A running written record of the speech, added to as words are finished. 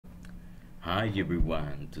Hi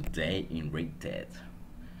everyone, today in Request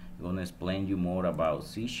I'm gonna explain you more about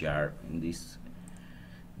C#. In this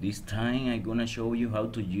time I'm gonna show you how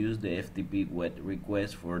to use the FTP web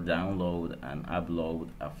request for download and upload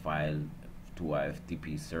a file to a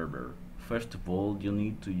FTP server. First of all, you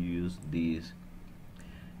need to use these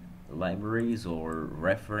libraries or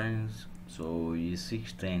reference, so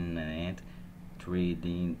E16net,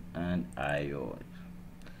 3D and IO.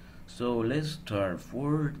 So let's start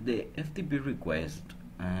for the FTP request,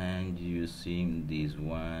 and using this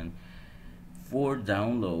one for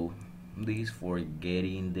download, this for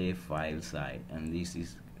getting the file site, and this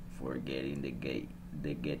is for getting the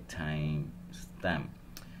get time stamp.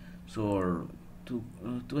 So to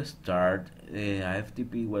start,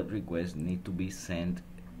 FTP web request need to be sent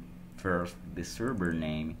first the server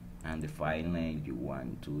name and the file name you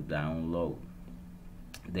want to download.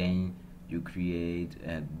 Then you create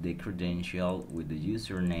the credential with the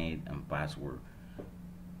username and password.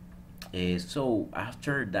 So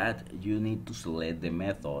after that you need to select the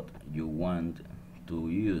method you want to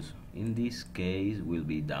use. In this case will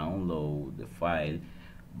be download the file,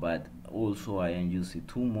 but also I am using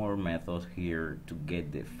two more methods here to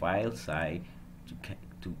get the file size,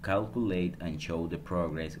 to calculate and show the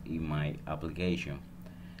progress in my application.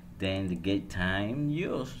 Then the get time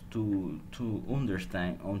used to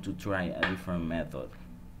understand or to try a different method,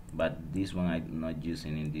 but this one I'm not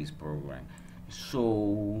using in this program.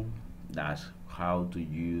 So that's how to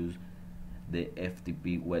use the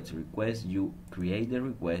FTP web request. You create the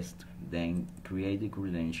request, then create the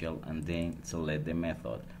credential, and then select the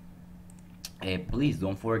method. Please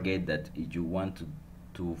don't forget that if you want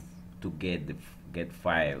to get the get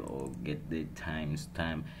file or get the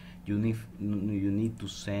timestamp, you need to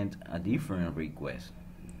send a different request.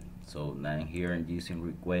 So now here I'm using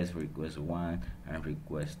request 1 and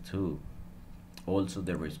request 2. Also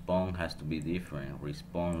the response has to be different,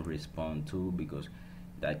 response 2, because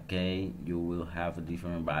that case you will have a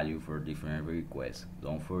different value for different requests.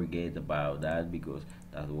 Don't forget about that, because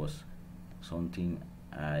that was something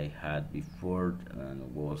I had before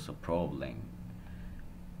and was a problem.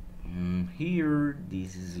 Here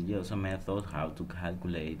this is just a method how to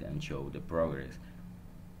calculate and show the progress,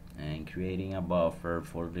 and creating a buffer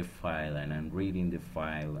for the file, and I'm reading the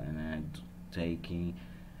file, and I'm taking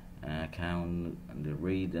account the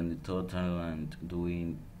read and the total, and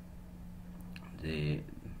doing the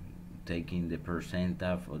taking the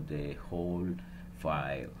percentage of the whole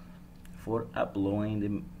file. For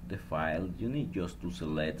uploading the file, you need just to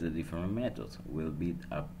select the different methods. Will be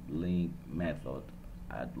a link method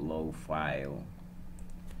at load file.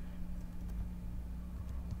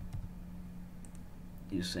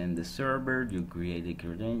 You send the server, you create the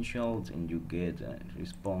credentials, and you get a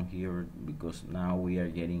response here, because now we are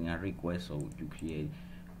getting a request. So you create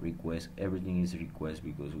request, everything is request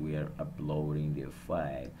because we are uploading the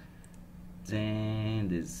file. Then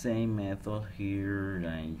the same method here,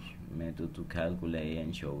 and method to calculate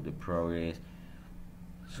and show the progress.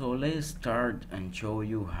 So let's start and show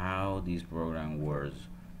you how this program works.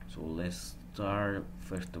 So let's start.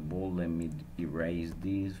 First of all, let me erase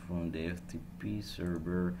this from the FTP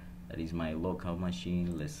server, that is my local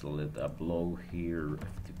machine. Let's select upload here,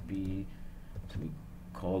 FTP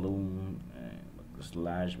column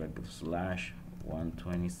slash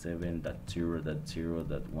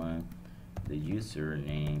 127.0.0.1, the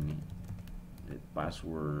username, the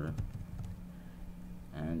password,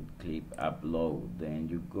 and click upload. Then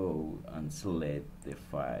you go and select the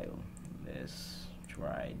file. Let's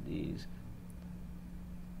try this.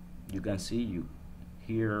 You can see you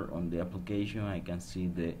here on the application, I can see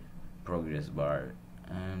the progress bar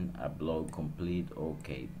and upload complete.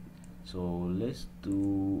 Okay, so let's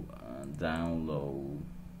do download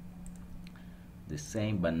the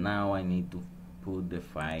same, but now I need to put the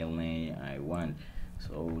file name I want.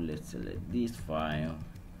 So let's select this file.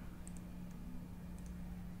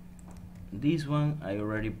 This one I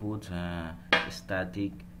already put a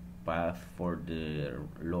static path for the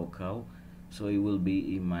local, so it will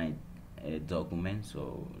be in my document.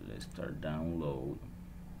 So let's start download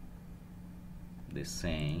the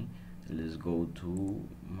same. Let's go to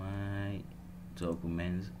my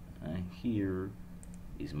documents, and here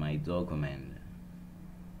is my document.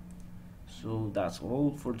 So that's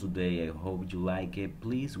all for today. I hope you like it.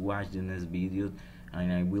 Please watch the next video,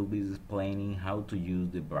 and I will be explaining how to use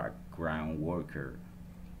the background worker.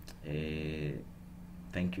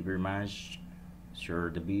 Thank you very much. Share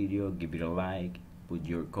the video, give it a like, put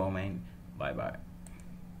your comment. Bye bye.